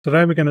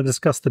Today we're going to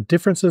discuss the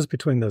differences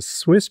between the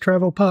Swiss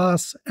Travel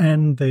Pass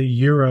and the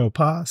Eurail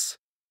Pass.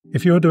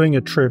 If you're doing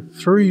a trip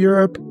through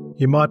Europe,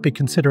 you might be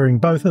considering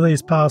both of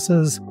these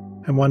passes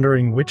and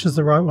wondering which is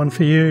the right one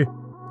for you.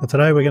 Well,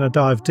 today we're going to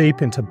dive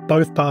deep into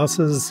both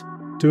passes,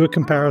 do a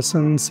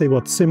comparison, see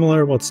what's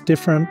similar, what's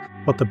different,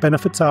 what the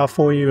benefits are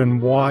for you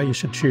and why you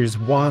should choose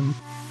one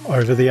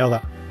over the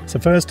other. So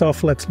first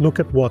off, let's look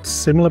at what's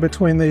similar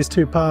between these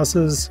two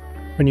passes.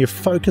 When you're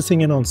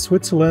focusing in on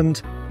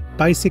Switzerland,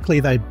 basically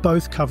they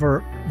both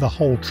cover the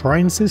whole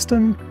train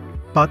system,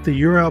 but the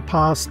Eurail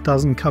Pass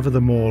doesn't cover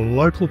the more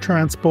local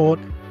transport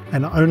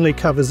and only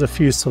covers a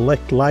few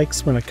select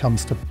lakes when it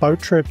comes to boat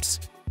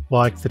trips,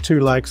 like the two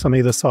lakes on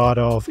either side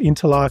of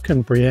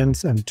Interlaken,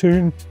 Brienz and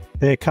Thun.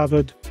 They're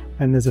covered,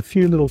 and there's a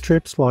few little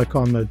trips like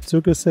on the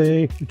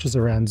Zugersee, which is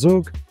around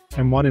Zug,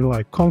 and one in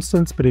Lake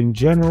Constance, but in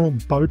general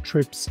boat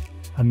trips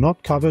are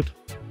not covered.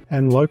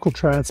 And local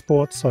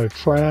transport, so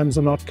trams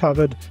are not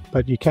covered,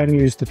 but you can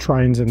use the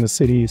trains in the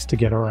cities to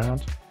get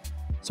around.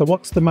 So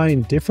what's the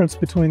main difference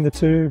between the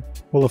two?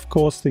 Well, of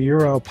course, the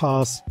Eurail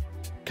Pass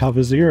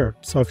covers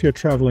Europe. So if you're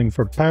traveling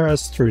from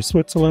Paris through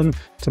Switzerland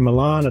to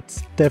Milan,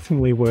 it's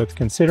definitely worth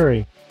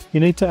considering.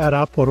 You need to add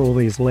up what all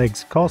these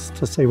legs cost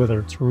to see whether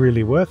it's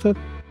really worth it.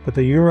 But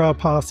the Eurail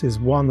Pass is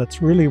one that's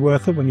really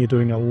worth it when you're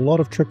doing a lot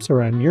of trips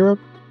around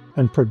Europe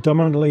and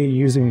predominantly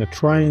using the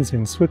trains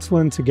in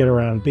Switzerland to get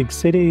around big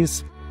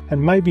cities,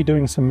 and maybe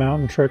doing some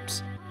mountain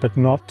trips, but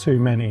not too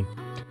many,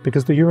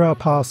 because the Eurail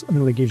Pass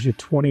only gives you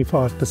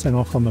 25%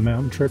 off on the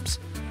mountain trips,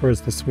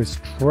 whereas the Swiss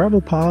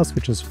Travel Pass,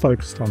 which is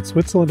focused on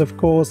Switzerland of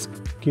course,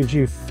 gives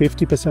you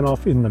 50%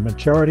 off in the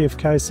majority of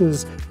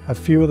cases. A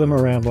few of them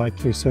around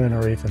Lake Lucerne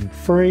are even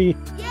free.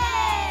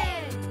 Yay!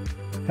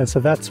 And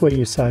so that's where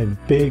you save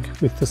big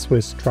with the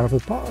Swiss Travel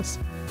Pass.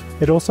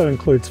 It also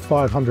includes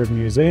 500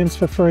 museums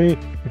for free,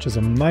 which is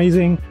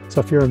amazing. So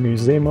if you're a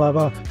museum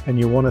lover and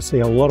you want to see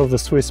a lot of the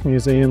Swiss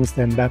museums,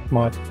 then that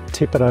might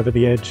tip it over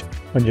the edge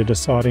when you're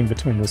deciding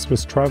between the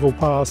Swiss Travel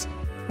Pass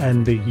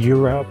and the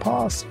Eurail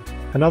Pass.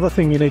 Another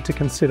thing you need to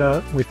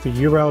consider with the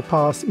Eurail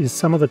Pass is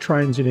some of the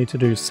trains you need to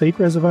do seat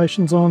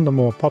reservations on, the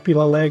more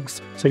popular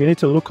legs. So you need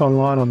to look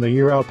online on the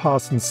Eurail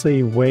Pass and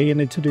see where you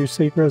need to do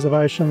seat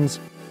reservations,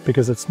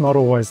 because it's not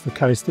always the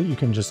case that you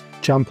can just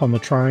jump on the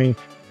train.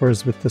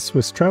 Whereas with the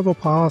Swiss Travel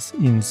Pass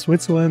in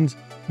Switzerland,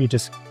 you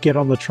just get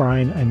on the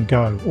train and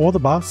go, or the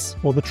bus,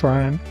 or the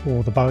tram,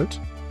 or the boat.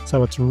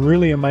 So it's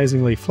really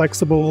amazingly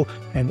flexible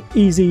and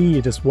easy.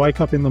 You just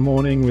wake up in the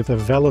morning with a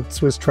valid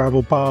Swiss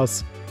Travel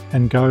Pass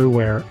and go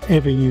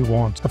wherever you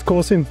want. Of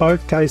course, in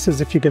both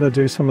cases, if you're going to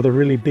do some of the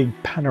really big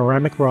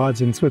panoramic rides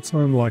in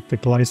Switzerland, like the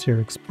Glacier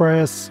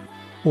Express,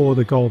 or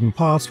the Golden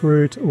Pass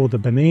route, or the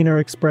Bernina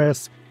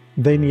Express,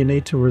 then you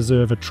need to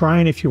reserve a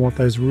train if you want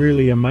those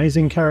really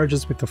amazing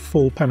carriages with the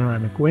full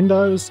panoramic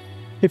windows.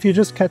 If you're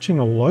just catching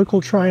a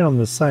local train on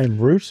the same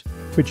route,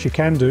 which you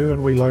can do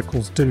and we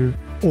locals do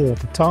all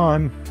the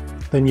time,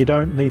 then you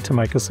don't need to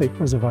make a seat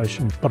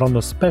reservation. But on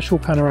the special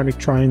panoramic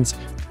trains,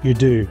 you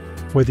do.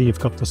 Whether you've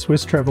got the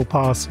Swiss Travel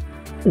Pass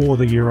or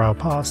the Eurail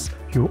Pass,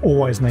 you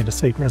always need a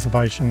seat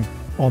reservation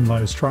on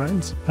those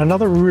trains.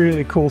 Another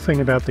really cool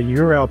thing about the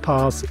Eurail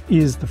Pass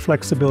is the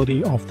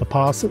flexibility of the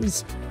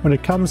passes. When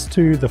it comes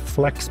to the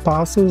flex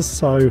passes,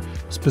 so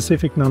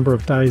specific number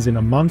of days in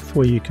a month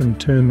where you can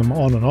turn them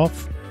on and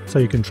off, so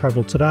you can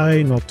travel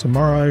today, not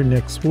tomorrow,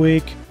 next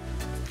week,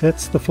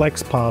 that's the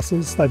flex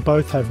passes. They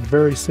both have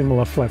very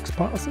similar flex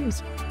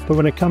passes. But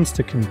when it comes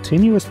to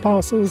continuous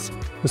passes,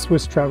 the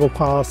Swiss Travel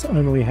Pass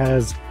only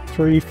has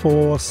 3,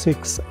 4,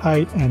 6,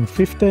 8 and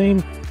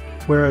 15,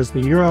 whereas the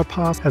Eurail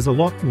Pass has a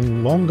lot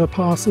longer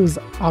passes,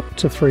 up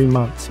to 3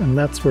 months, and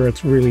that's where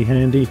it's really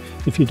handy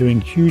if you're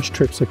doing huge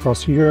trips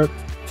across Europe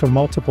for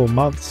multiple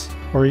months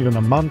or even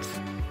a month.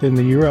 Then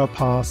the Eurail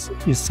Pass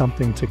is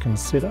something to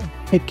consider.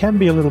 It can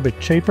be a little bit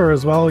cheaper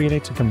as well. You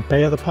need to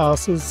compare the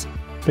passes,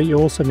 but you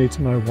also need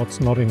to know what's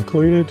not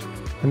included,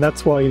 and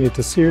that's why you need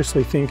to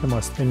seriously think, am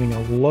I spending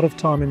a lot of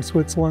time in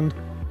Switzerland,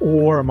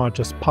 or am I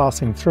just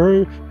passing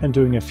through and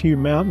doing a few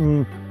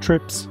mountain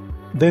trips?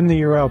 Then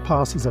the Eurail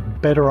Pass is a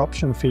better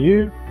option for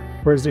you.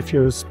 Whereas if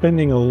you're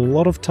spending a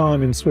lot of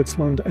time in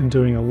Switzerland and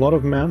doing a lot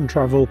of mountain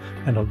travel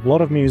and a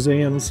lot of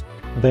museums,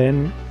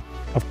 then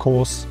of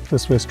course the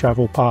Swiss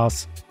Travel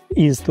Pass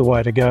is the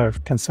way to go.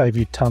 It can save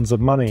you tons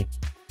of money.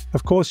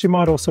 Of course, you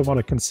might also want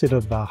to consider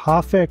the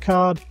half fare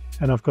card,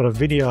 and I've got a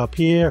video up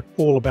here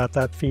all about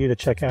that for you to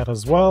check out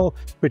as well,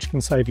 which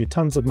can save you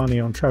tons of money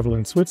on travel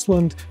in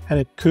Switzerland, and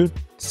it could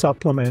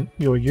supplement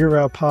your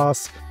Eurail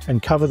Pass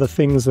and cover the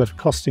things that are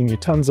costing you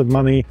tons of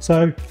money.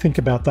 So think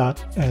about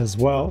that as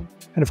well.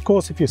 And of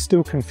course, if you're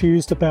still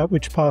confused about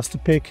which pass to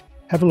pick,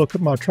 have a look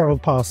at my travel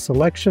pass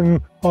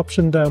selection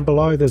option down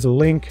below. There's a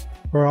link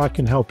where I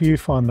can help you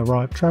find the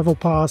right travel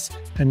pass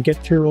and get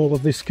through all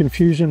of this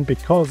confusion,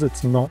 because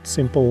it's not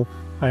simple.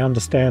 I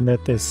understand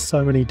that there's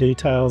so many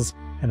details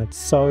and it's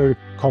so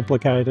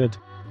complicated.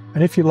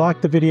 And if you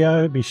liked the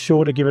video, be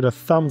sure to give it a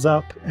thumbs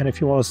up. And if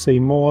you want to see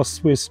more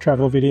Swiss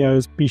travel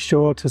videos, be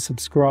sure to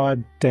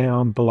subscribe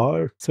down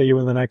below. See you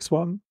in the next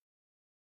one.